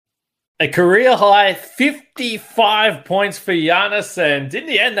A career high 55 points for Giannis, and in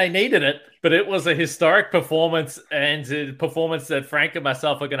the end, they needed it. But it was a historic performance, and a performance that Frank and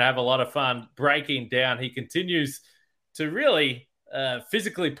myself are going to have a lot of fun breaking down. He continues to really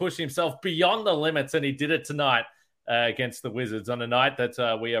physically push himself beyond the limits, and he did it tonight against the Wizards on a night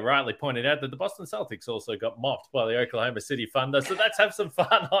that we are rightly pointed out that the Boston Celtics also got mopped by the Oklahoma City Thunder. So let's have some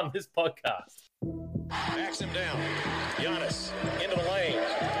fun on this podcast. Backs him down. Giannis into the lane.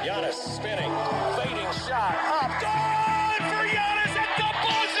 Giannis spinning. Fading shot. Up. Good for Giannis at the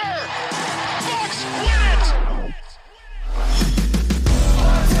buzzer. Bucks win it.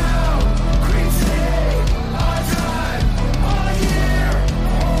 Our town, Green City, our time, our year,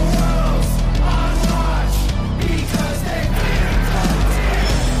 our worlds, our watch, because they beat the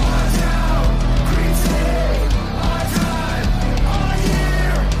team. Our town, Green City, our time, our year,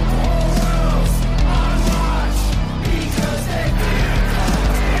 our worlds, our watch, because they beat the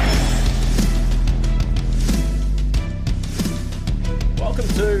team. Welcome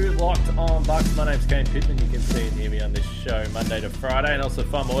to Locked On Bucks. My name's Kane Pittman. You can see and hear me on this show Monday to Friday, and also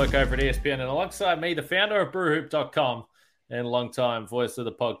find my work over at ESPN. And alongside me, the founder of BrewHoop.com and longtime voice of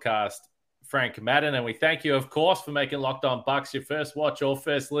the podcast, Frank Madden. And we thank you, of course, for making Locked On Bucks your first watch or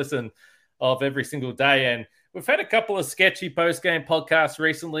first listen of every single day. And we've had a couple of sketchy post-game podcasts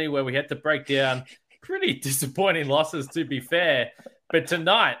recently where we had to break down pretty disappointing losses, to be fair. But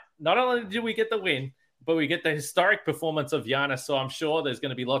tonight, not only did we get the win, but we get the historic performance of Giannis. So I'm sure there's going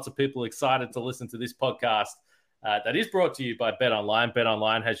to be lots of people excited to listen to this podcast that is brought to you by BetOnline.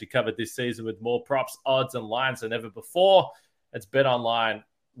 BetOnline has you covered this season with more props, odds, and lines than ever before. It's BetOnline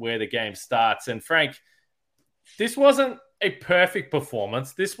where the game starts. And Frank, this wasn't a perfect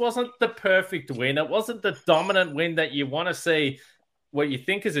performance. This wasn't the perfect win. It wasn't the dominant win that you want to see, what you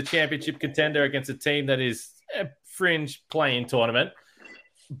think is a championship contender against a team that is a fringe play-in tournament.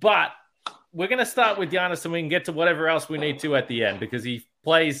 But we're going to start with Giannis, and we can get to whatever else we need to at the end, because he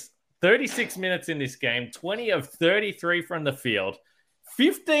plays 36 minutes in this game, 20 of 33 from the field,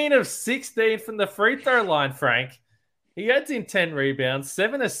 15 of 16 from the free throw line, Frank. He adds in 10 rebounds,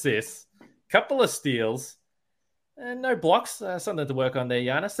 7 assists, couple of steals, and no blocks. Something to work on there,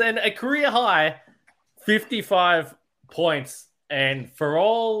 Giannis. And a career high 55 points. And for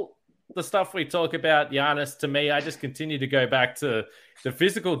all the stuff we talk about Giannis, to me, I just continue to go back to the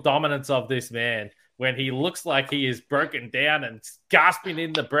physical dominance of this man when he looks like he is broken down and gasping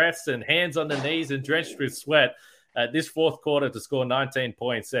in the breaths and hands on the knees and drenched with sweat. This fourth quarter to score 19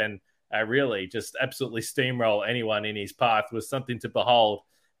 points and really just absolutely steamroll anyone in his path was something to behold.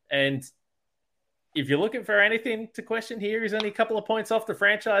 And if you're looking for anything to question here, he's only a couple of points off the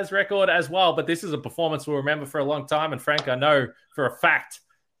franchise record as well. But this is a performance we'll remember for a long time. And Frank, I know for a fact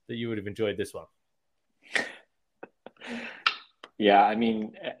that you would have enjoyed this one. Yeah, I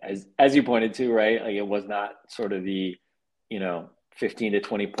mean, as you pointed to, right? Like, it was not sort of the, 15 to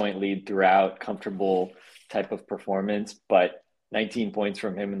 20 point lead throughout, comfortable type of performance, but 19 points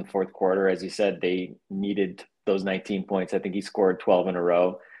from him in the fourth quarter. As you said, they needed those 19 points. I think he scored 12 in a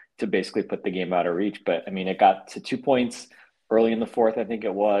row to basically put the game out of reach. But I mean, it got to 2 points early in the fourth, I think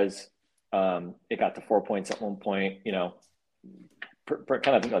it was. It got to 4 points at one point,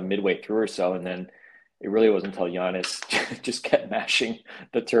 kind of think midway through or so. And then it really wasn't until Giannis just kept mashing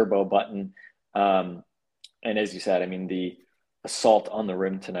the turbo button. And as you said, I mean, the assault on the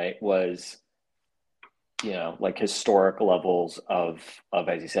rim tonight was, like historic levels of,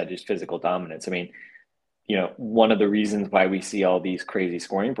 as you said, just physical dominance. I mean, one of the reasons why we see all these crazy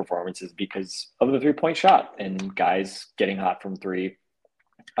scoring performances because of the 3-point shot and guys getting hot from three.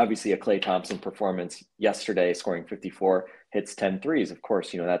 Obviously a Klay Thompson performance yesterday, scoring 54, hits 10 threes. Of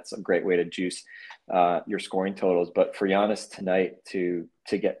course, that's a great way to juice your scoring totals. But for Giannis tonight to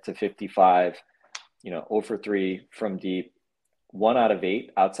get to 55, 0 for 3 from deep, 1 out of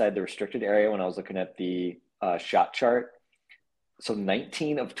 8 outside the restricted area when I was looking at the shot chart. So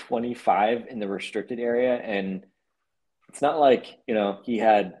 19 of 25 in the restricted area. And it's not like, he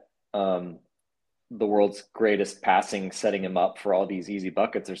had the world's greatest passing setting him up for all these easy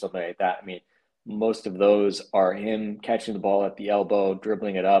buckets or something like that. I mean, most of those are him catching the ball at the elbow,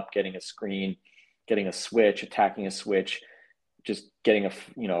 dribbling it up, getting a screen, getting a switch, attacking a switch, just getting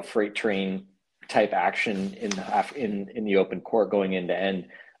a freight train type action in the open court going end to end.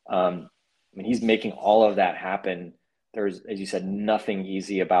 I mean, he's making all of that happen. There's, as you said, nothing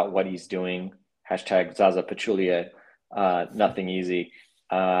easy about what he's doing. Hashtag Zaza Pachulia, nothing easy.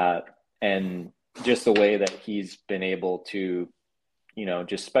 And just the way that he's been able to,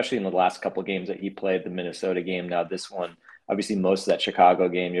 just especially in the last couple of games that he played, the Minnesota game, now this one, obviously most of that Chicago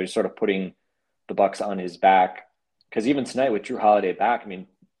game, you're just sort of putting the Bucks on his back. Because even tonight with Jrue Holiday back, I mean,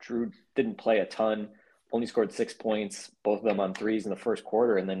 Drew didn't play a ton, only scored 6 points, both of them on threes in the first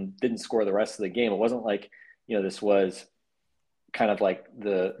quarter, and then didn't score the rest of the game. It wasn't like, this was kind of like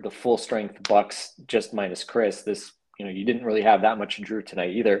the full strength Bucks just minus Chris. This, you didn't really have that much in Drew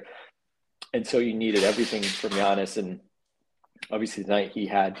tonight either. And so you needed everything from Giannis. And obviously tonight he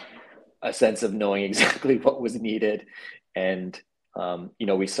had a sense of knowing exactly what was needed. And,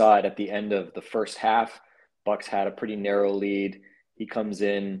 we saw it at the end of the first half. Bucks had a pretty narrow lead. He comes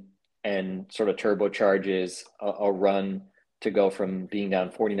in and sort of turbocharges a run to go from being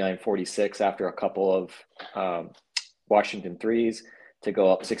down 49-46 after a couple of Washington threes to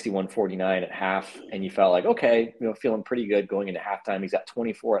go up 61-49 at half. And you felt like, okay, feeling pretty good going into halftime. He's at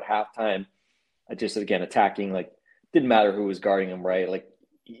 24 at halftime. Just, again, attacking, like, didn't matter who was guarding him, right? Like,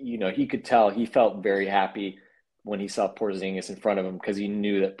 he could tell he felt very happy when he saw Porzingis in front of him, because he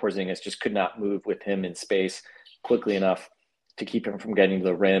knew that Porzingis just could not move with him in space quickly enough to keep him from getting to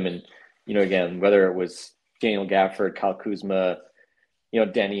the rim. And, again, whether it was Daniel Gafford, Kyle Kuzma,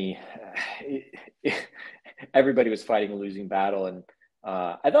 Denny, everybody was fighting a losing battle. And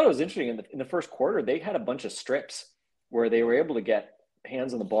I thought it was interesting in the first quarter, they had a bunch of strips where they were able to get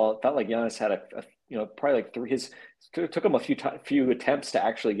hands on the ball. It felt like Giannis had probably like took him a few attempts to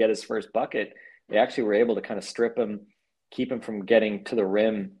actually get his first bucket. They actually were able to kind of strip him, keep him from getting to the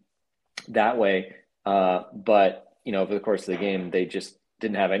rim that way. But, over the course of the game, they just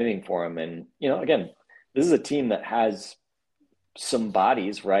didn't have anything for him. And, again, this is a team that has some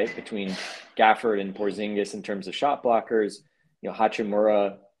bodies, right, between Gafford and Porzingis in terms of shot blockers.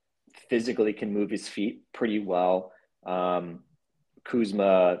 Hachimura physically can move his feet pretty well.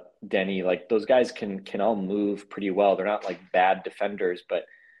 Kuzma, Denny, like, those guys can all move pretty well. They're not like bad defenders, but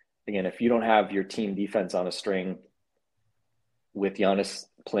again, if you don't have your team defense on a string with Giannis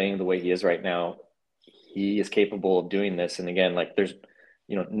playing the way he is right now, he is capable of doing this. And again, like, there's,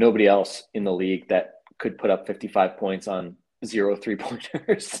 nobody else in the league that could put up 55 points on 0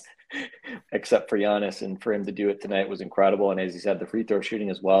 3-pointers except for Giannis. And for him to do it tonight was incredible. And as you said, the free throw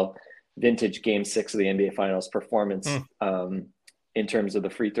shooting as well. Vintage Game 6 of the NBA Finals performance in terms of the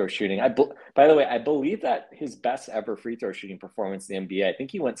free throw shooting. By the way, I believe that his best ever free throw shooting performance in the NBA, I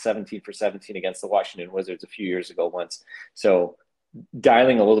think he went 17 for 17 against the Washington Wizards a few years ago once. So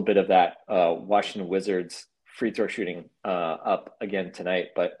dialing a little bit of that Washington Wizards free throw shooting up again tonight.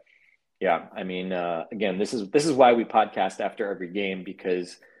 But yeah, I mean, again, this is why we podcast after every game,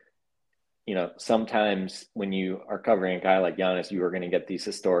 because sometimes when you are covering a guy like Giannis, you are going to get these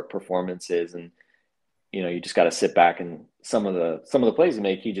historic performances, and you just got to sit back, and some of the plays he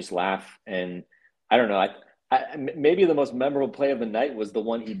make, you just laugh. And I don't know, I maybe the most memorable play of the night was the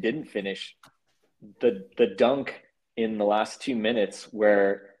one he didn't finish, the dunk in the last 2 minutes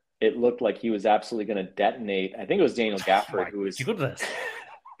where it looked like he was absolutely going to detonate. I think it was Daniel Gafford who was goodness.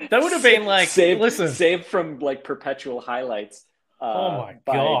 That would have been like saved from like perpetual highlights. Oh my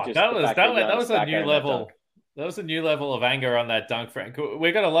god, that was a new level. That was a new level of anger on that dunk, Frank.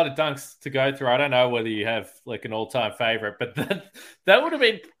 We've got a lot of dunks to go through. I don't know whether you have like an all-time favorite, but that would have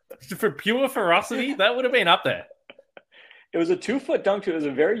been, for pure ferocity, that would have been up there. It was a 2-foot dunk. It was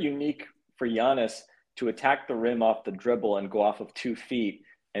a very unique for Giannis to attack the rim off the dribble and go off of 2 feet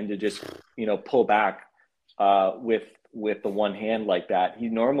and to just, pull back with the one hand like that. He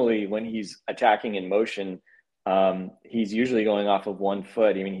normally, when he's attacking in motion, he's usually going off of 1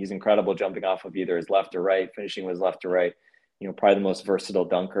 foot. I mean, he's incredible jumping off of either his left or right, finishing with his left or right, probably the most versatile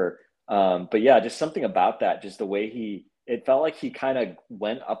dunker. But yeah, just something about that, just the way it felt like he kind of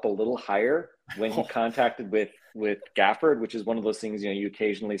went up a little higher when he contacted with Gafford, which is one of those things, you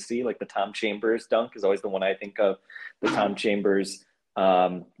occasionally see, like the Tom Chambers dunk is always the one I think of, the Tom Chambers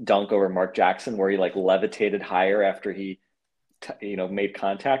dunk over Mark Jackson, where he like levitated higher after he made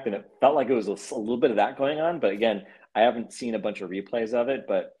contact, and it felt like it was a little bit of that going on. But again, I haven't seen a bunch of replays of it,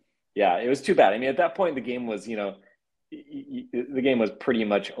 but yeah, it was too bad. I mean, at that point, the game was, the game was pretty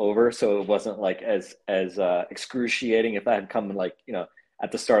much over, so it wasn't like as excruciating. If that had come like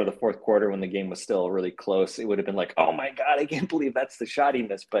at the start of the fourth quarter when the game was still really close, it would have been like, oh my god, I can't believe that's the shot he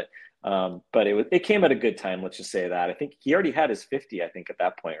missed. But it came at a good time. Let's just say that. I think he already had his 50, I think, at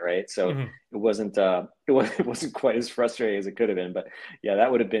that point, right? So it wasn't quite as frustrating as it could have been. But yeah,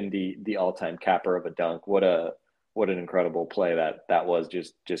 that would have been the all-time capper of a dunk. What an incredible play that was,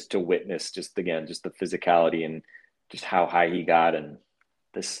 just to witness, just the physicality and just how high he got and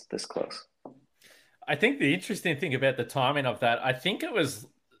this close. I think the interesting thing about the timing of that, I think it was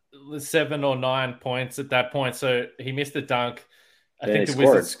 7 or 9 points at that point. So he missed the dunk. I think the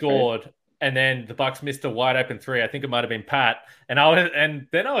Wizards scored, right? And then the Bucks missed a wide open 3. I think it might have been Pat. And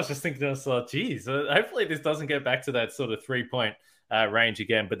then I was just thinking to myself, geez, hopefully this doesn't get back to that sort of 3-point range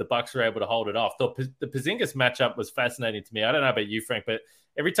again, but the Bucks were able to hold it off. The Porzingis matchup was fascinating to me. I don't know about you, Frank, but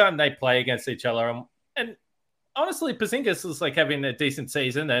every time they play against each other, and honestly, Porzingis is like having a decent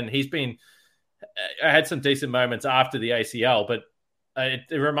season, and he's been had some decent moments after the ACL, but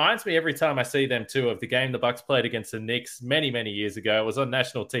it reminds me every time I see them too of the game the Bucks played against the Knicks many, many years ago. It was on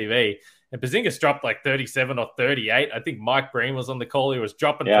national TV, and Porzingis dropped like 37 or 38. I think Mike Breen was on the call. He was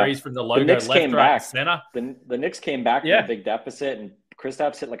dropping threes from the logo left, right, center. The Knicks came back from a big deficit, and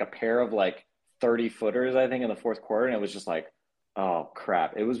Kristaps hit like a pair of like 30-footers, I think, in the fourth quarter, and it was just like, oh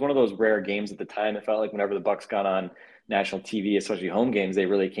crap! It was one of those rare games at the time. It felt like whenever the Bucks got on national TV, especially home games, they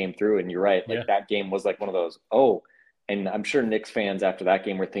really came through. And you're right, like that game was like one of those. Oh, and I'm sure Knicks fans after that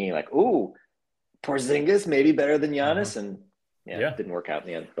game were thinking like, "Ooh, Porzingis maybe better than Giannis," and it didn't work out in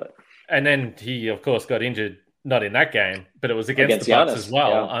the end. But then he of course got injured, not in that game, but it was against the Bucks as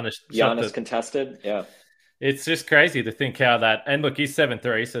well. Giannis contested, It's just crazy to think how that. And look, he's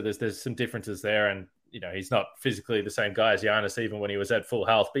 7'3", so there's some differences there, and he's not physically the same guy as Giannis, even when he was at full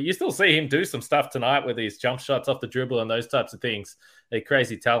health. But you still see him do some stuff tonight with these jump shots off the dribble and those types of things. They're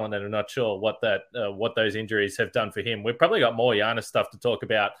crazy talent, and I'm not sure what those injuries have done for him. We've probably got more Giannis stuff to talk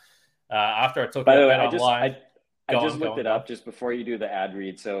about after I talk about Bet Online. I just looked it up just before you do the ad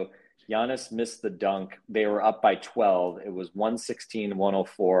read. So Giannis missed the dunk. They were up by 12. It was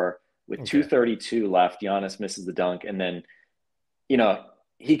 116-104 with 2:32 left. Giannis misses the dunk, and then he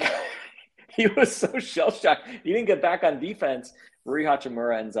was so shell-shocked. He didn't get back on defense. Rui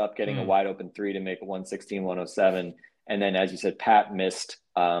Hachimura ends up getting a wide-open three to make it 116-107. And then, as you said, Pat missed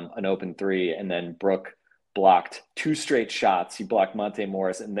an open three, and then Brook blocked 2 straight shots. He blocked Monte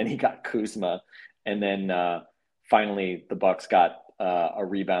Morris, and then he got Kuzma. And then finally the Bucks got a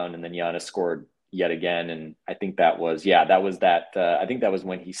rebound, and then Giannis scored yet again. And I think that was I think that was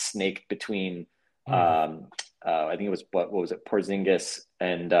when he snaked between I think it was what was it, Porzingis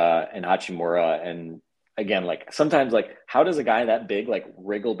and Hachimura. And again, like sometimes, like how does a guy that big like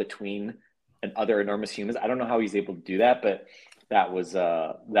wriggle between other enormous humans? I don't know how he's able to do that, but that was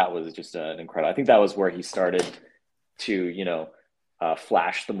just an incredible. I think that was where he started to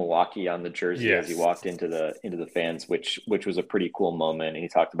flash the Milwaukee on the jersey as he walked into the fans, which was a pretty cool moment. And he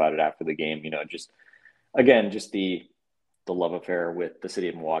talked about it after the game. Just the love affair with the city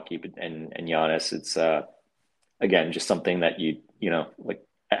of Milwaukee and Giannis. It's again, just something that like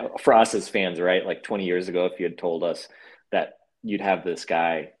for us as fans, right? Like 20 years ago, if you had told us that you'd have this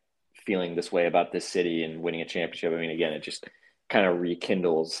guy feeling this way about this city and winning a championship, I mean, again, it just kind of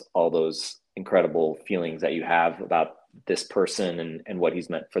rekindles all those incredible feelings that you have about this person and what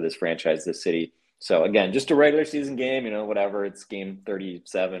he's meant for this franchise, this city. So again, just a regular season game, whatever, it's game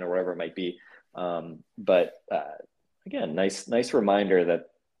 37 or whatever it might be. But again, nice reminder that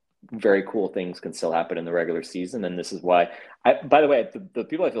very cool things can still happen in the regular season. And this is why by the way, the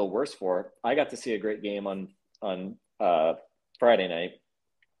people I feel worse for, I got to see a great game on Friday night.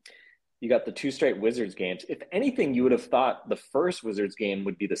 You got the 2 straight Wizards games. If anything, you would have thought the first Wizards game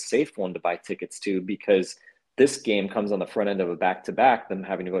would be the safe one to buy tickets to, because this game comes on the front end of a back-to-back, them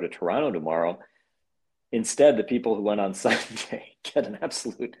having to go to Toronto tomorrow. Instead, the people who went on Sunday get an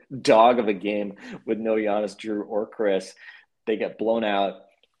absolute dog of a game with no Giannis, Drew, or Chris. They get blown out.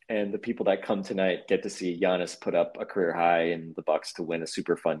 And the people that come tonight get to see Giannis put up a career high and the Bucks to win a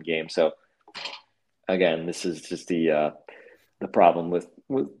super fun game. So again, this is just the problem with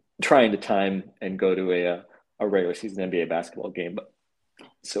trying to time and go to a regular season NBA basketball game. But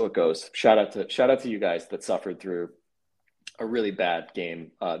so it goes. Shout out to you guys that suffered through a really bad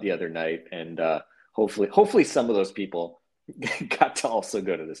game the other night, and hopefully some of those people got to also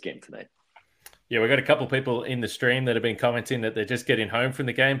go to this game tonight. Yeah, we've got a couple of people in the stream that have been commenting that they're just getting home from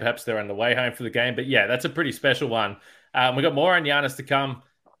the game. Perhaps they're on the way home from the game. But yeah, that's a pretty special one. We've got more on Giannis to come.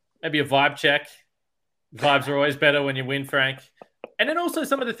 Maybe a vibe check. Vibes are always better when you win, Frank. And then also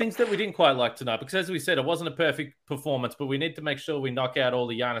some of the things that we didn't quite like tonight. Because as we said, it wasn't a perfect performance, but we need to make sure we knock out all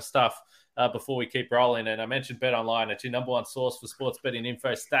the Giannis stuff before we keep rolling. And I mentioned Bet Online. It's your number one source for sports betting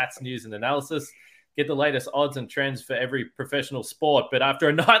info, stats, news, and analysis. Get the latest odds and trends for every professional sport. But after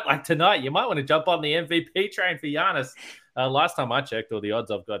a night like tonight, you might want to jump on the MVP train for Giannis. Last time I checked, all the odds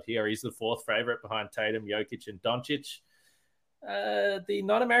I've got here, he's the 4th favorite behind Tatum, Jokic, and Doncic. The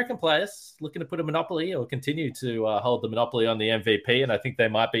non-American players looking to put a monopoly or continue to hold the monopoly on the MVP. And I think they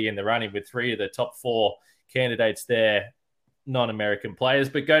might be in the running with 3 of the top 4 candidates there, non-American players.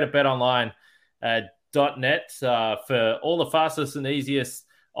 But go to betonline.net for all the fastest and easiest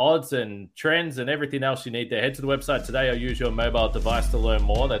odds and trends and everything else you need there. Head to the website today or use your mobile device to learn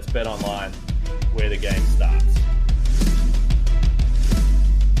more. That's BetOnline, where the game starts.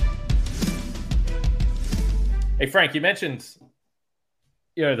 Hey, Frank, you mentioned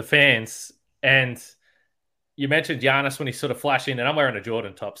the fans, and you mentioned Giannis when he's sort of flashing, and I'm wearing a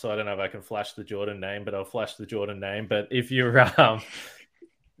Jordan top, so I don't know if I can flash the Jordan name, but I'll flash the Jordan name. But if you're,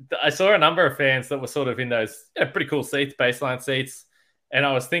 I saw a number of fans that were sort of in those pretty cool seats, baseline seats, and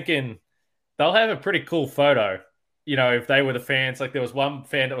I was thinking they'll have a pretty cool photo. If they were the fans, like there was one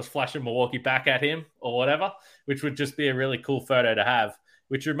fan that was flashing Milwaukee back at him or whatever, which would just be a really cool photo to have.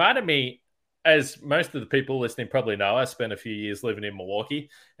 Which reminded me, as most of the people listening probably know, I spent a few years living in Milwaukee,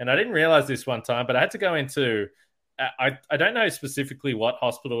 and I didn't realize this one time, but I had to go into, I don't know specifically what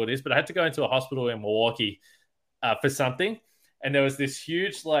hospital it is, but I had to go into a hospital in Milwaukee for something, and there was this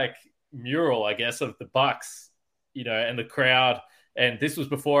huge like mural, I guess, of the Bucks, and the crowd. And this was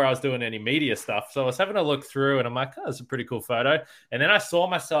before I was doing any media stuff. So I was having a look through and I'm like, oh, that's a pretty cool photo. And then I saw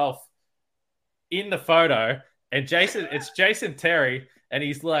myself in the photo and it's Jason Terry. And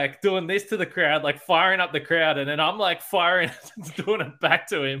he's like doing this to the crowd, like firing up the crowd. And then I'm like firing, doing it back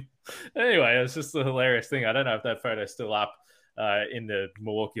to him. Anyway, it was just a hilarious thing. I don't know if that photo's still up in the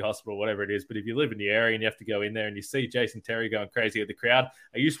Milwaukee hospital, whatever it is. But if you live in the area and you have to go in there and you see Jason Terry going crazy at the crowd,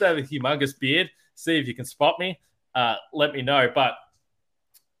 I used to have a humongous beard. See if you can spot me. Let me know. But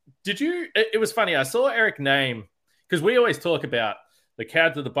it was funny. I saw Eric name, because we always talk about how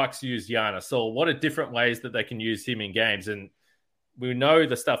do the Bucks use Giannis, so what are different ways that they can use him in games. And we know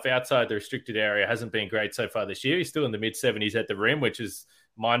the stuff outside the restricted area hasn't been great so far this year. He's still in the mid-70s at the rim, which is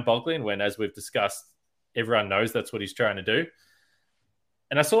mind-boggling when, as we've discussed, everyone knows that's what he's trying to do.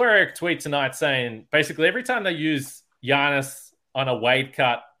 And I saw Eric tweet tonight saying basically every time they use Giannis on a Wade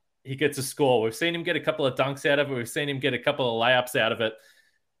cut, he gets a score. We've seen him get a couple of dunks out of it. We've seen him get a couple of layups out of it.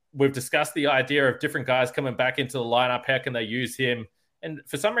 We've discussed the idea of different guys coming back into the lineup. How can they use him? And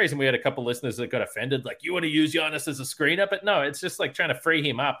for some reason, we had a couple of listeners that got offended. Like, you want to use Giannis as a screener? But no, it's just like trying to free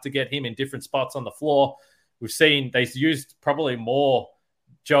him up to get him in different spots on the floor. We've seen they've used probably more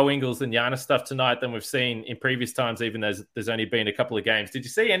Joe Ingles and Giannis stuff tonight than we've seen in previous times, even though there's only been a couple of games. Did you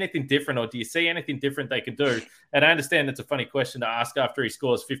see anything different, or do you see anything different they can do? And I understand it's a funny question to ask after he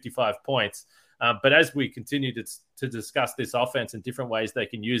scores 55 points. But as we continue to discuss this offense and different ways they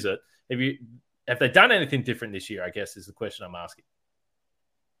can use it, have they done anything different this year, I guess, is the question I'm asking.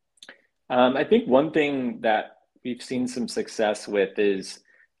 I think one thing that we've seen some success with is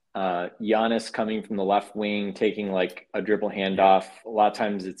Giannis coming from the left wing, taking like a dribble handoff. A lot of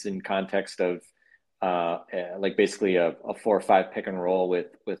times it's in context of like basically a 4-5 pick and roll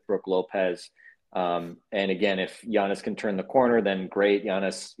with Brook Lopez. And again, if Giannis can turn the corner, then great.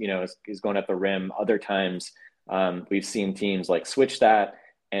 Giannis, is going at the rim. Other times we've seen teams like switch that.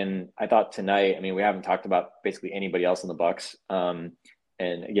 And I thought tonight, we haven't talked about basically anybody else in the Bucks.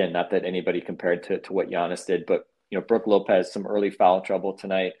 And again, not that anybody compared to what Giannis did, but, Brook Lopez, some early foul trouble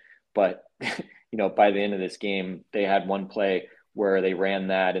tonight. But, by the end of this game, they had one play where they ran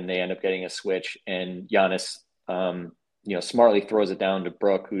that and they end up getting a switch. And Giannis, smartly throws it down to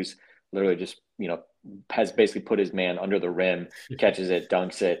Brook, who's literally just, has basically put his man under the rim, catches it,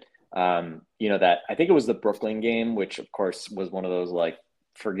 dunks it. That I think it was the Brooklyn game, which of course was one of those like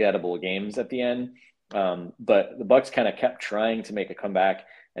forgettable games at the end. But the Bucks kind of kept trying to make a comeback.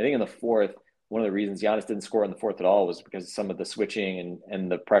 I think in the fourth, one of the reasons Giannis didn't score in the fourth at all was because of some of the switching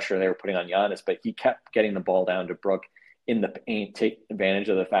and the pressure they were putting on Giannis. But he kept getting the ball down to Brook in the paint, take advantage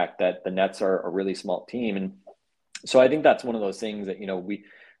of the fact that the Nets are a really small team. And so I think that's one of those things that, we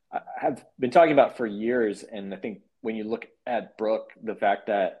have been talking about for years. And I think when you look at Brook, the fact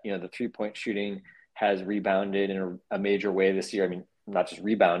that, the 3-point shooting has rebounded in a major way this year. Not just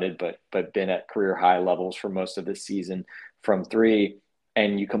rebounded, but been at career high levels for most of this season from three.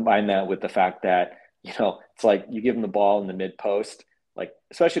 And you combine that with the fact that, it's like you give him the ball in the mid post, like,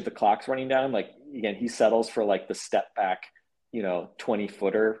 especially if the clock's running down, like, again, he settles for like the step back, 20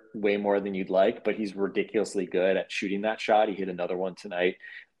 footer way more than you'd like, but he's ridiculously good at shooting that shot. He hit another one tonight.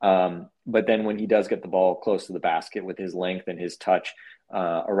 But then when he does get the ball close to the basket with his length and his touch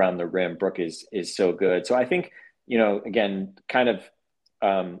around the rim, Brook is so good. So I think, again, kind of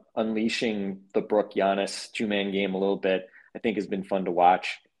unleashing the Brook Giannis two-man game a little bit, I think has been fun to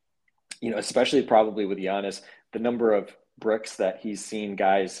watch, especially probably with Giannis, the number of bricks that he's seen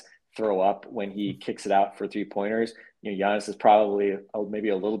guys throw up when he kicks it out for 3-pointers. Giannis is probably maybe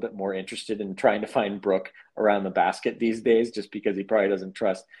a little bit more interested in trying to find Brook around the basket these days, just because he probably doesn't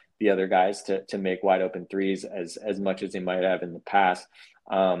trust the other guys to make wide open threes as much as he might have in the past.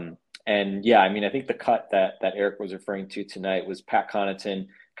 And yeah, I think the cut that Eric was referring to tonight was Pat Connaughton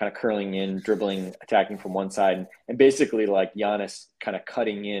kind of curling in, dribbling, attacking from one side, and basically like Giannis kind of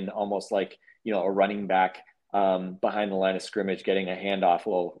cutting in almost like, a running back behind the line of scrimmage, getting a handoff, a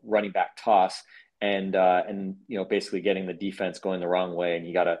little running back toss. and basically getting the defense going the wrong way, and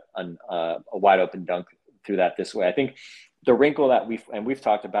he got a wide open dunk through that this way. I think the wrinkle that we've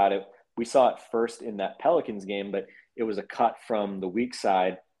talked about it, we saw it first in that Pelicans game, but it was a cut from the weak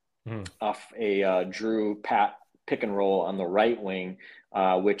side off a Drew Pat pick and roll on the right wing,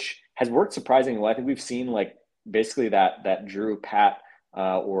 which has worked surprisingly well. I think we've seen like basically that Drew Pat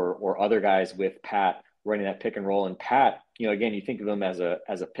or other guys with Pat running that pick and roll, and Pat, again, you think of him as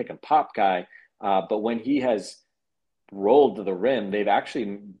a pick and pop guy, but when he has rolled to the rim, they've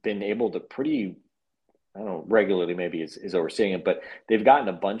actually been able to pretty, I don't know, regularly maybe is overseeing it, but they've gotten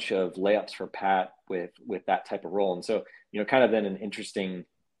a bunch of layups for Pat with that type of roll. And so, kind of then an interesting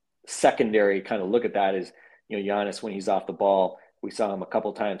secondary kind of look at that is, Giannis, when he's off the ball, we saw him a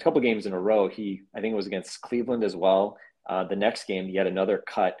couple games in a row. I think it was against Cleveland as well. The next game, he had another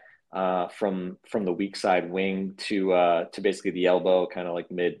cut from the weak side wing to basically the elbow, kind of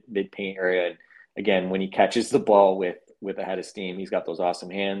like mid paint area. And again, when he catches the ball with a head of steam, he's got those awesome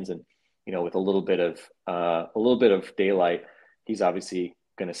hands, and with a little bit of daylight, he's obviously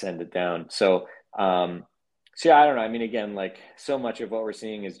going to send it down. So yeah, I don't know. I mean, again, like so much of what we're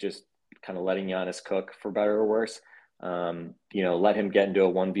seeing is just kind of letting Giannis cook, for better or worse. Let him get into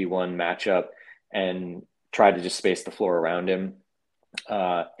a 1v1 matchup and try to just space the floor around him.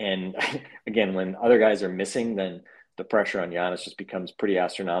 And again, when other guys are missing, then the pressure on Giannis just becomes pretty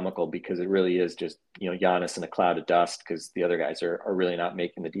astronomical, because it really is just, Giannis in a cloud of dust, because the other guys are really not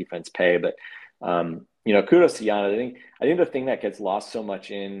making the defense pay. But, kudos to Giannis. I think the thing that gets lost so much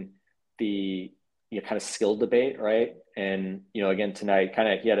in the kind of skill debate, right? And, again, tonight,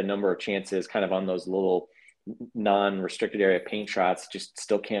 he had a number of chances kind of on those little non-restricted area paint shots, just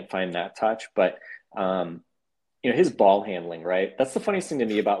still can't find that touch. But, his ball handling, right? That's the funniest thing to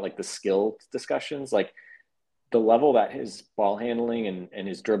me about like the skill discussions, like the level that his ball handling and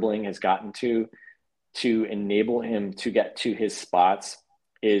his dribbling has gotten to enable him to get to his spots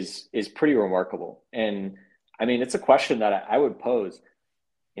is pretty remarkable. And I mean, it's a question that I would pose.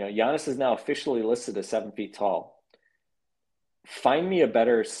 Giannis is now officially listed as 7 feet tall. Find me a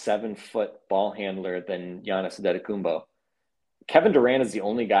better 7-foot ball handler than Giannis Antetokounmpo. Kevin Durant is the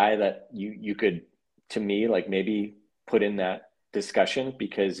only guy that you could, to me, like maybe put in that discussion,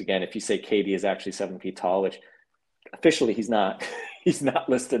 because again, if you say KD is actually 7 feet tall, which officially he's not, he's not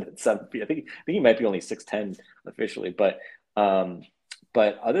listed at 7 feet. I think he might be only 6'10" officially, but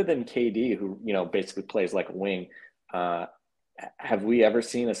other than KD, who, basically plays like a wing, have we ever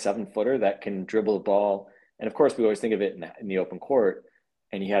seen a 7-footer that can dribble the ball? And of course we always think of it in the open court,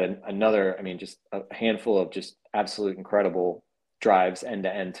 and he had another, I mean, just a handful of just absolute incredible drives end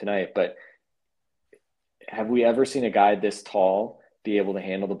to end tonight. But have we ever seen a guy this tall be able to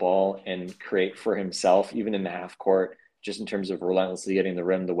handle the ball and create for himself, even in the half court, just in terms of relentlessly getting the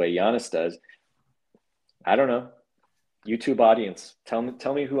rim the way Giannis does? I don't know. YouTube audience, tell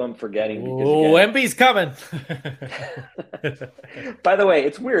me who I'm forgetting. Wemby's coming. By the way,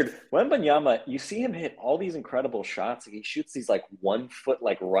 it's weird. Wembanyama, you see him hit all these incredible shots. He shoots these like 1 foot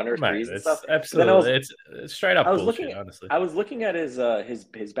like runner threes and stuff. Absolutely, it's straight up bullshit. Honestly, I was looking at his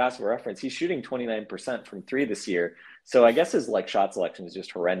basketball reference. He's shooting 29% from three this year. So I guess his like shot selection is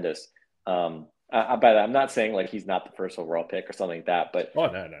just horrendous. But I'm not saying like he's not the first overall pick or something like that. But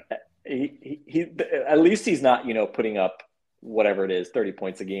no. He at least he's not, putting up whatever it is, 30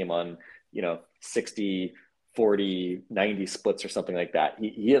 points a game on, 60, 40, 90 splits or something like that.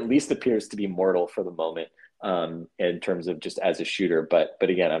 He at least appears to be mortal for the moment, in terms of just as a shooter. But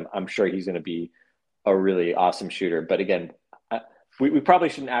again, I'm sure he's going to be a really awesome shooter. But again, we probably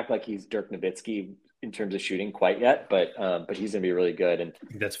shouldn't act like he's Dirk Nowitzki in terms of shooting quite yet, but he's going to be really good. And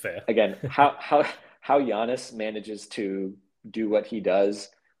that's fair. Again, how Giannis manages to do what he does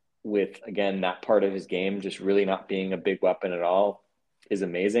with, again, that part of his game just really not being a big weapon at all is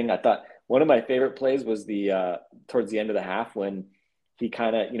amazing. I thought one of my favorite plays was the towards the end of the half, when he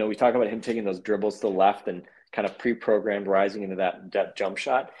kind of, we talk about him taking those dribbles to the left and kind of pre-programmed rising into that jump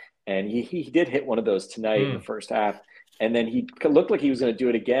shot. And he did hit one of those tonight in the first half. And then he looked like he was going to do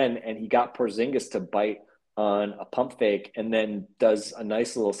it again. And he got Porzingis to bite on a pump fake and then does a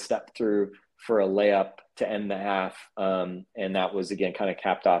nice little step through for a layup to end the half. And that was, again, kind of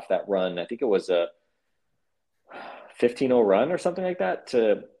capped off that run. I think it was a 15-0 run or something like that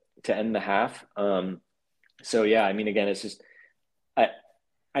to end the half. So, yeah, I mean, again, it's just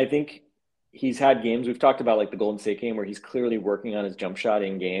I think he's had games. We've talked about like the Golden State game where he's clearly working on his jump shot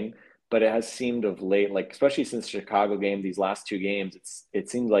in game, but it has seemed of late, like especially since the Chicago game, these last two games, it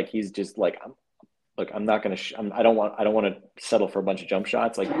seems like he's just like, I'm not going to, I don't want to settle for a bunch of jump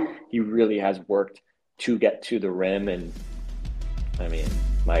shots. Like he really has worked to get to the rim. And I mean,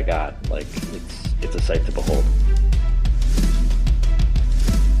 my God, like it's a sight to behold.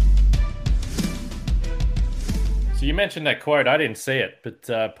 So you mentioned that quote. I didn't see it,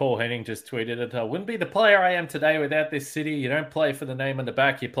 but Paul Henning just tweeted it. I wouldn't be the player I am today without this city. You don't play for the name on the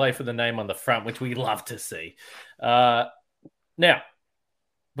back, you play for the name on the front, which we love to see. Now,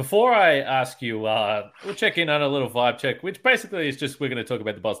 before I ask you, we'll check in on a little vibe check, which basically is just we're going to talk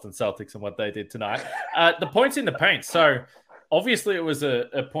about the Boston Celtics and what they did tonight. The points in the paint. So obviously it was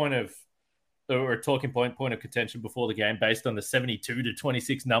a point of, or a talking point of contention before the game based on the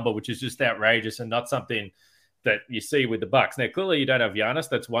 72-26 number, which is just outrageous and not something that you see with the Bucks. Now, clearly you don't have Giannis.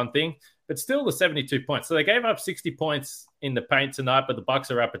 That's one thing, but still the 72 points. So they gave up 60 points in the paint tonight, but the Bucks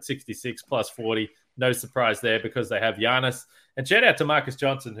are up at 66 plus 40. No surprise there because they have Giannis. And shout out to Marcus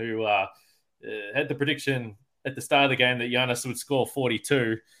Johnson, who had the prediction at the start of the game that Giannis would score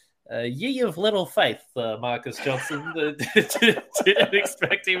 42. Ye of little faith, Marcus Johnson. Didn't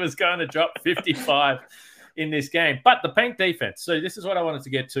expect he was going to drop 55 in this game. But the paint defense. So this is what I wanted to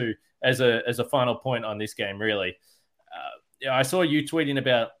get to as a final point on this game, really. I saw you tweeting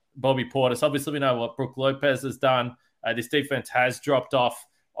about Bobby Portis. Obviously, we know what Brook Lopez has done. This defense has dropped off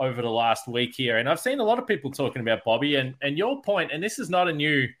over the last week here. And I've seen a lot of people talking about Bobby. And your point, and this is not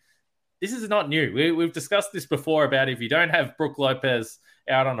new. We've discussed this before about if you don't have Brook Lopez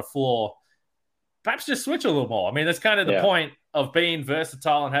out on the floor, perhaps just switch a little more. I mean, that's kind of the point of being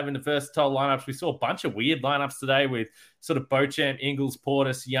versatile and having the versatile lineups. We saw a bunch of weird lineups today with sort of Beauchamp, Ingles,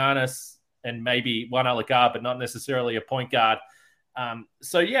 Portis, Giannis, and maybe one other guard, but not necessarily a point guard.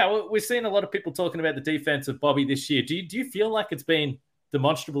 So, yeah, we're seeing a lot of people talking about the defense of Bobby this year. Do you feel like it's been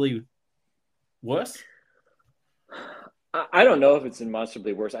demonstrably worse? I don't know if it's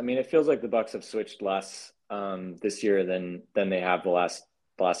demonstrably worse. I mean, it feels like the Bucks have switched less this year than they have the last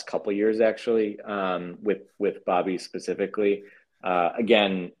couple years, actually, with Bobby specifically.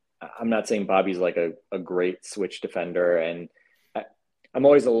 Again, I'm not saying Bobby's like a great switch defender, and I'm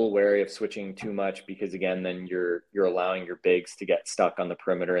always a little wary of switching too much because, again, then you're allowing your bigs to get stuck on the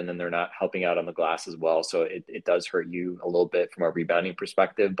perimeter, and then they're not helping out on the glass as well. So it does hurt you a little bit from a rebounding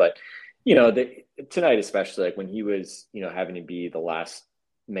perspective. But tonight especially, like when he was having to be the last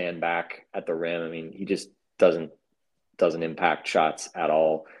man back at the rim, I mean, he just doesn't impact shots at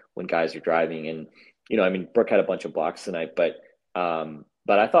all when guys are driving. And I mean, Brook had a bunch of blocks tonight, but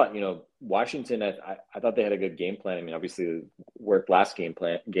I thought Washington, I thought they had a good game plan. I mean, obviously it worked last game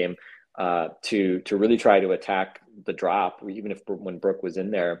to really try to attack the drop, even if when Brook was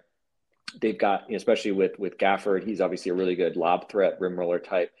in there. They've got, especially with Gafford, he's obviously a really good lob threat, rim roller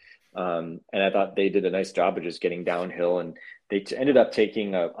type. And I thought they did a nice job of just getting downhill, and they ended up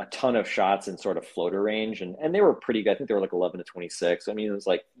taking a ton of shots in sort of floater range, and they were pretty good. I think they were like 11 to 26. I mean, it was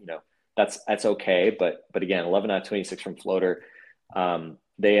like, that's okay. But again, 11 out of 26 from floater.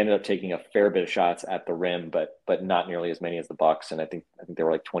 They ended up taking a fair bit of shots at the rim, but not nearly as many as the Bucks. And I think they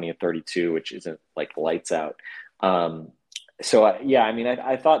were like 20 and 32, which isn't like lights out. So yeah, I mean,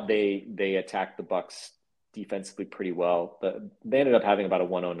 I thought they attacked the Bucks defensively pretty well. They ended up having about a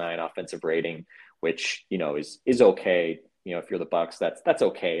 109 offensive rating, which is okay. If you're the Bucks, that's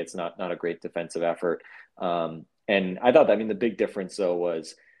okay. It's not a great defensive effort. And I thought, I mean, the big difference though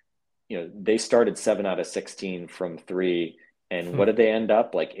was, they started 7 out of 16 from three, and what did they end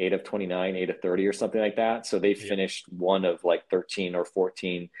up? Like 8 of 29, 8 of 30 or something like that. So they finished 1 of like 13 or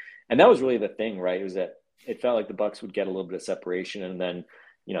 14. And that was really the thing, right? It was that it felt like the Bucks would get a little bit of separation, and then,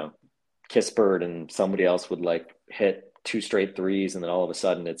 Kispert and somebody else would like hit 2 straight threes, and then all of a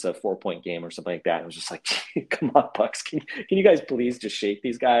sudden it's a 4-point game or something like that. And it was just like, come on, Bucks, can you guys please just shake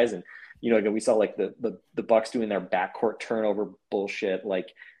these guys? And again, we saw like the Bucks doing their backcourt turnover bullshit.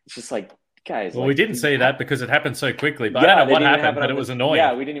 Like, it's just like, guys. Well, like, we didn't see that because it happened so quickly. But I don't know what happened, but it was annoying.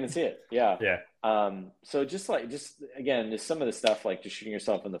 Yeah, we didn't even see it. Yeah. So just again, just some of the stuff like just shooting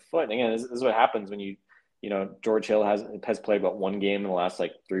yourself in the foot. And again, this is what happens when George Hill has played about 1 game in the last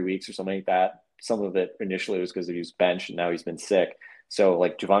like 3 weeks or something like that. Some of it initially was because he was benched, and now he's been sick. So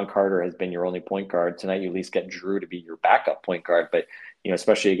like Javon Carter has been your only point guard. Tonight you at least get Drew to be your backup point guard. But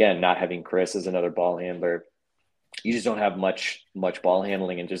especially again, not having Chris as another ball handler, you just don't have much ball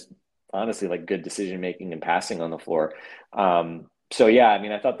handling and just honestly like good decision making and passing on the floor. So yeah, I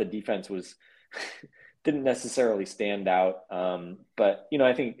mean, I thought the defense was didn't necessarily stand out. But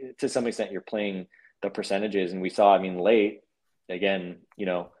I think to some extent you're playing the percentages, and we saw, I mean, late again,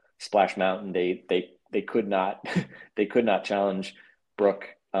 Splash Mountain, they could not challenge Brook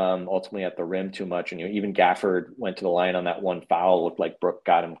ultimately at the rim too much. And even Gafford went to the line on that one foul, looked like Brook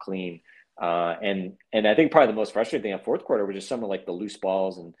got him clean. And I think probably the most frustrating thing in fourth quarter was just some of like the loose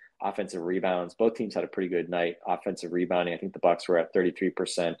balls and offensive rebounds. Both teams had a pretty good night. Offensive rebounding, I think the Bucks were at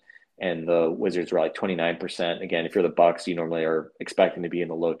 33%, and the Wizards were like 29%. Again, if you're the Bucks, you normally are expecting to be in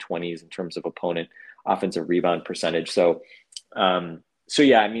the low 20s in terms of opponent offensive rebound percentage. So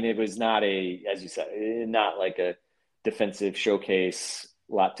yeah, I mean, it was not as you said, not like a defensive showcase,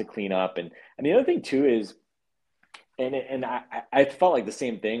 a lot to clean up. And the other thing too is, and I felt like the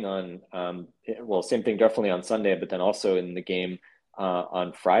same thing on, same thing definitely on Sunday, but then also in the game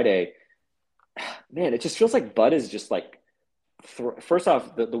on Friday. Man, it just feels like Bud is just like, first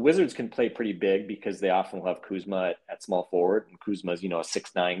off, the Wizards can play pretty big because they often will have Kuzma at small forward, and Kuzma's, a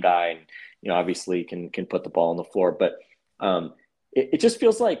 6'9" guy, and obviously can put the ball on the floor. But it just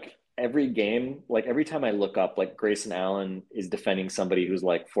feels like every game, like every time I look up, like Grayson Allen is defending somebody who's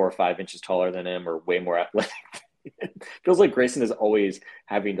like 4 or 5 inches taller than him or way more athletic. It feels like Grayson is always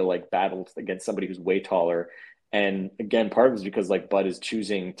having to like battle against somebody who's way taller. And again, part of it is because like Bud is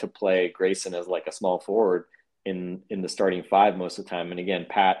choosing to play Grayson as like a small forward in the starting five most of the time. And again,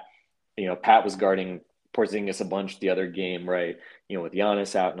 Pat was guarding Porzingis a bunch the other game, right? With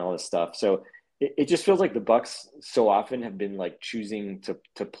Giannis out and all this stuff. So it just feels like the Bucks so often have been like choosing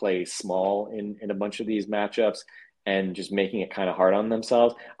to play small in a bunch of these matchups and just making it kind of hard on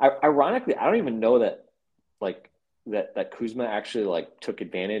themselves. Ironically, I don't even know that that Kuzma actually like took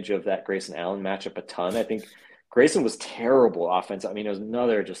advantage of that Grayson Allen matchup a ton. I think Grayson was terrible offense. I mean, it was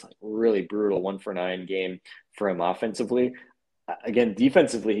another just like really brutal 1-for-9 game for him offensively. Again,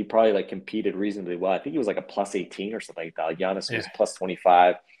 defensively, he probably like competed reasonably well. I think he was like a plus 18 or something like that. Like Giannis was plus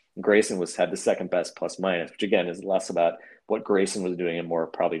 25. Grayson had the second best plus minus, which again is less about what Grayson was doing and more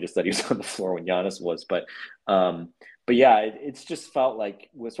probably just that he was on the floor when Giannis was. But yeah, it's just felt like,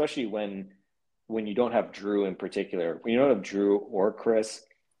 especially when you don't have Drew in particular, when you don't have Drew or Chris,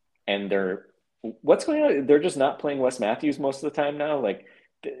 and what's going on? They're just not playing Wes Matthews most of the time now. Like,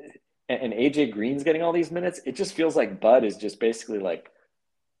 and AJ Green's getting all these minutes. It just feels like Bud is just basically like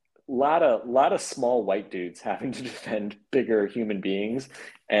a lot of small white dudes having to defend bigger human beings.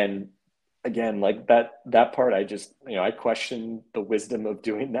 And again, like that part, I just, I question the wisdom of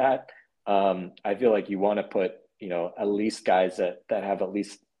doing that. I feel like you want to put, at least guys that have at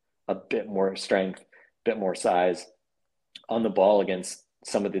least a bit more strength, bit more size on the ball against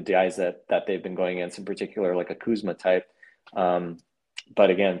some of the guys that they've been going against, in particular, like a Kuzma type. But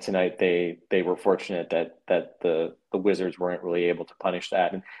again, tonight they were fortunate that the Wizards weren't really able to punish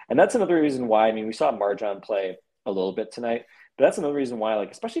that. And that's another reason why, I mean, we saw MarJon play a little bit tonight, but that's another reason why,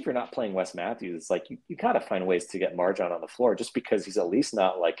 like, especially if you're not playing Wes Matthews, it's like you got to find ways to get MarJon on the floor, just because he's at least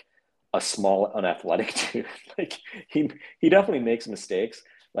not like a small, unathletic dude. Like he definitely makes mistakes.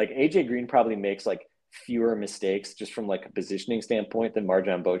 Like AJ Green probably makes like fewer mistakes just from like a positioning standpoint than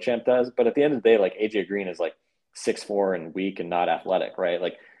MarJon Beauchamp does. But at the end of the day, like AJ Green is like 6'4" and weak and not athletic, right?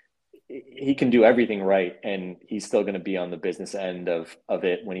 Like he can do everything right, and he's still going to be on the business end of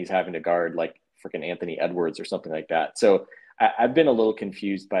it when he's having to guard like freaking Anthony Edwards or something like that. So I've been a little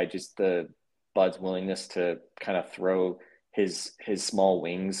confused by just the Bud's willingness to kind of throw his small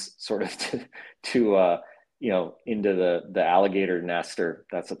wings sort of to into the alligator nest, or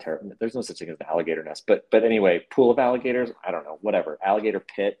that's a terrible, there's no such thing as an alligator nest, but anyway, pool of alligators, I don't know, whatever, alligator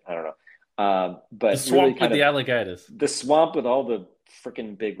pit, I don't know. But the swamp really with the alligators, the swamp with all the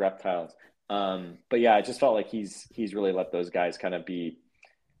freaking big reptiles. But yeah, I just felt like he's really let those guys kind of be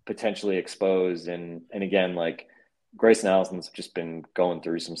potentially exposed. And again, like Grayson Allen's just been going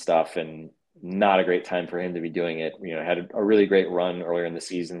through some stuff, and not a great time for him to be doing it. Had a really great run earlier in the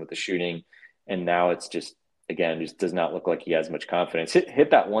season with the shooting, and now it's just does not look like he has much confidence.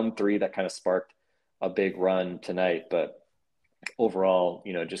 Hit that 1-3 that kind of sparked a big run tonight, but overall,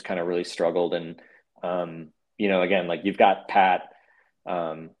 just kind of really struggled. And again, like you've got Pat,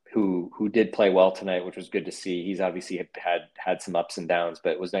 who did play well tonight, which was good to see. He's obviously had some ups and downs,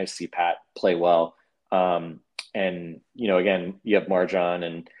 but it was nice to see Pat play well. And again, you have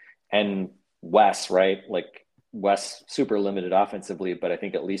MarJon and Wes, right? Like Wes super limited offensively, but I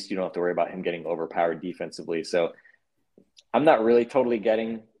think at least you don't have to worry about him getting overpowered defensively. So I'm not really totally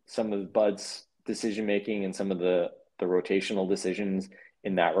getting some of Bud's decision making and some of the rotational decisions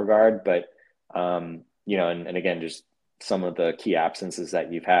in that regard, but and again, just some of the key absences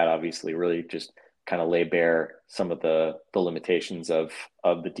that you've had obviously really just kind of lay bare some of the limitations of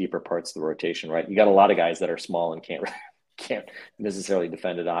the deeper parts of the rotation, right? You got a lot of guys that are small and can't necessarily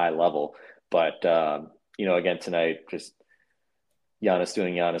defend at a high level, but again tonight, just Giannis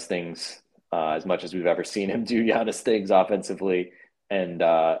doing Giannis things as much as we've ever seen him do Giannis things offensively, and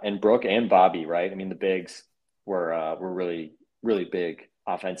Brooke and Bobby, right? I mean, the bigs were really, really big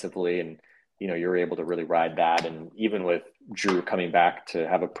offensively, and you're able to really ride that. And even with Drew coming back to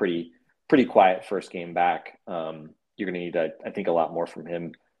have a pretty quiet first game back, you're going to need, I think, a lot more from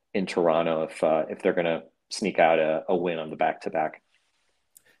him in Toronto if they're going to sneak out a win on the back-to-back.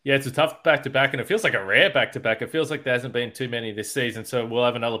 Yeah, it's a tough back-to-back, and it feels like a rare back-to-back. It feels like there hasn't been too many this season, so we'll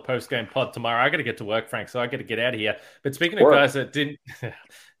have another post-game pod tomorrow. I got to get to work, Frank, so I got to get out of here. But speaking of guys that didn't...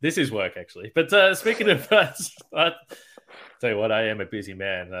 this is work, actually. But speaking of... tell you what, I am a busy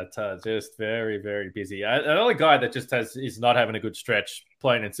man. That's just very, very busy. Another guy that just is not having a good stretch,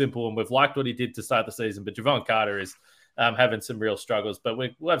 plain and simple, and we've liked what he did to start the season, but Javon Carter is having some real struggles. But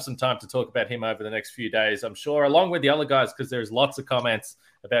we'll have some time to talk about him over the next few days, I'm sure, along with the other guys, because there's lots of comments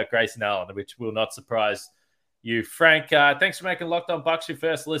about Grayson Allen, which will not surprise you. Frank, thanks for making Locked On Bucks your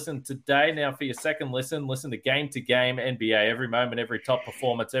first listen today. Now for your second listen to Game to Game NBA. Every moment, every top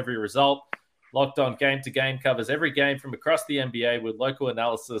performance, every result. Locked On Game to Game covers every game from across the NBA with local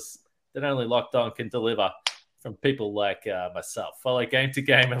analysis that only Locked On can deliver from people like myself. Follow Game to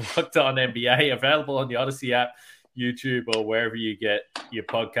Game and Locked On NBA, available on the Odyssey app, YouTube, or wherever you get your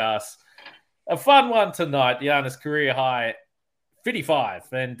podcasts. A fun one tonight, Giannis career high 55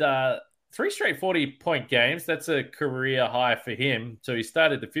 and 3 straight 40-point games. That's a career high for him. So he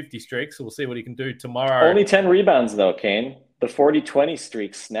started the 50 streak, so we'll see what he can do tomorrow. Only 10 rebounds, though, Kane. The 40-20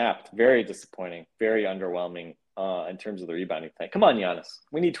 streak snapped. Very disappointing. Very underwhelming in terms of the rebounding thing. Come on, Giannis.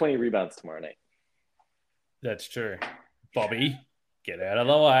 We need 20 rebounds tomorrow night. That's true. Bobby, get out of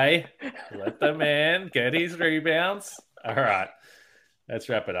the way. Let the man get his rebounds. All right. Let's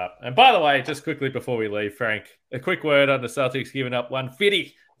wrap it up. And by the way, just quickly before we leave, Frank, a quick word on the Celtics giving up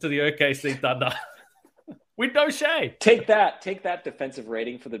 150 to the OKC Thunder. With no shade. Take that defensive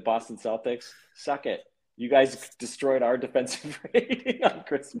rating for the Boston Celtics. Suck it. You guys destroyed our defensive rating on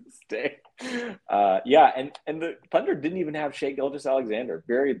Christmas Day. And the Thunder didn't even have Shai Gilgeous-Alexander.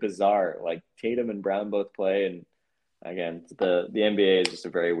 Very bizarre. Like Tatum and Brown both play, and again, the NBA is just a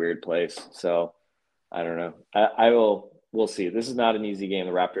very weird place. So I don't know. We'll see. This is not an easy game.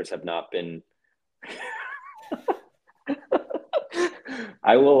 The Raptors have not been.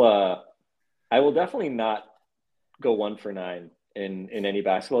 I will definitely not go 1 for 9 in any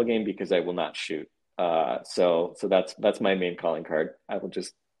basketball game because I will not shoot. So that's my main calling card. I will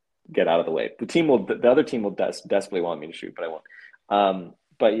just get out of the way. The other team will desperately want me to shoot, but I won't.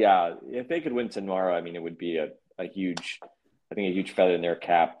 But yeah, if they could win tomorrow, I mean, it would be a huge feather in their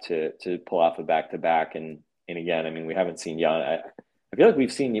cap to pull off a back-to-back. And again, I mean, we haven't seen Giannis. I feel like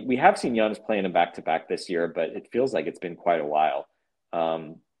we have seen Giannis playing a back-to-back this year, but it feels like it's been quite a while.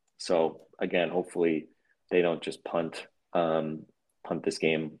 So again, hopefully they don't just punt this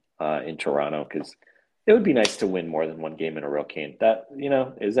game in Toronto, because it would be nice to win more than one game in a row, Kane. That,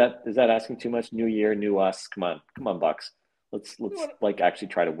 is that asking too much? New year, new us. Come on, Bucks. Let's like actually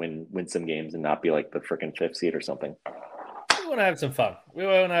try to win some games and not be like the freaking 5th seed or something. We want to have some fun. We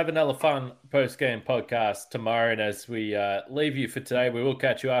want to have another fun post-game podcast tomorrow. And as we leave you for today, we will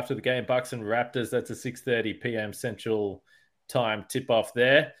catch you after the game, Bucks and Raptors. That's a 6:30 p.m. Central Time tip-off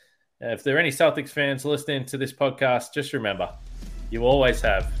there. If there are any Celtics fans listening to this podcast, just remember, you always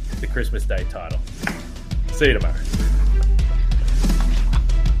have the Christmas Day title. See you tomorrow.